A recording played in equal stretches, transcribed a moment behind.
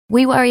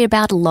We worry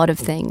about a lot of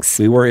things.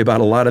 We worry about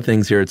a lot of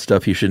things here at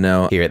Stuff You Should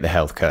Know. Here at the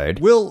Health Code.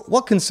 Will,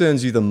 what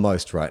concerns you the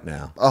most right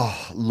now?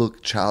 Oh,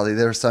 look, Charlie,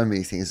 there are so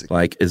many things.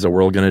 Like, is the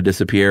world going to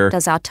disappear?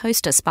 Does our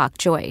toaster spark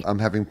joy? I'm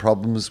having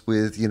problems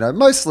with,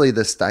 mostly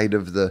the state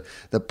of the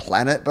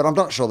planet, but I'm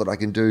not sure that I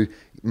can do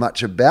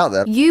much about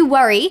that. You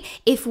worry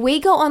if we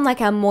go on like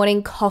our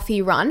morning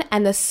coffee run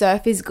and the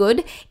surf is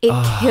good,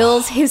 it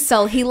kills his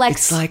soul.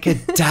 It's like a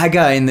dagger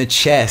in the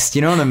chest.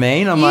 You know what I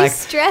mean? I'm you like,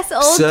 stress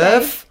all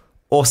surf day.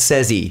 or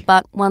sezzy.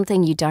 But one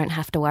thing you don't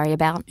have to worry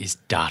about is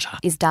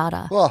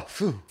data. Oh,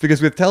 phew.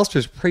 Because with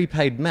Telstra's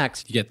prepaid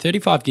max, You get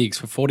 35 gigs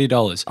for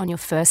 $40. on your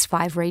first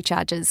 5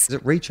 recharges. is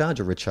it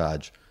recharge or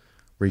recharge?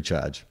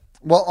 Recharge.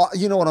 Well,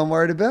 you know what I'm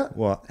worried about?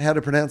 What? How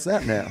to pronounce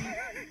that now.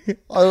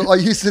 I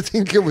used to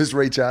think it was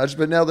recharge,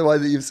 but now the way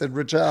that you've said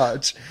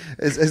recharge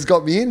has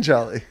got me in,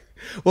 Charlie.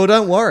 Well,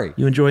 don't worry.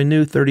 You enjoy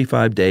new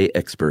 35-day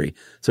expiry.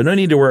 So no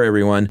need to worry,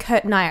 everyone.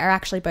 Kurt and I are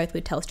actually both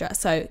with Telstra,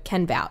 so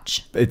can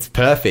vouch. It's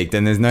perfect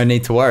and there's no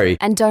need to worry.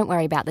 And don't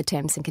worry about the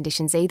terms and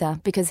conditions either,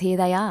 because here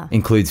they are.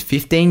 Includes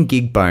 15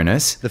 gig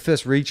bonus. The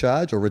first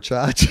recharge or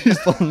recharge is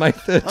on May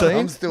 13th.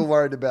 I'm still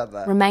worried about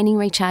that. Remaining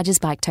recharges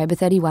by October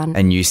 31.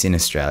 And use in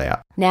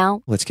Australia.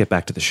 Now, Let's get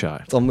back to the show.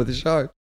 It's on with the show.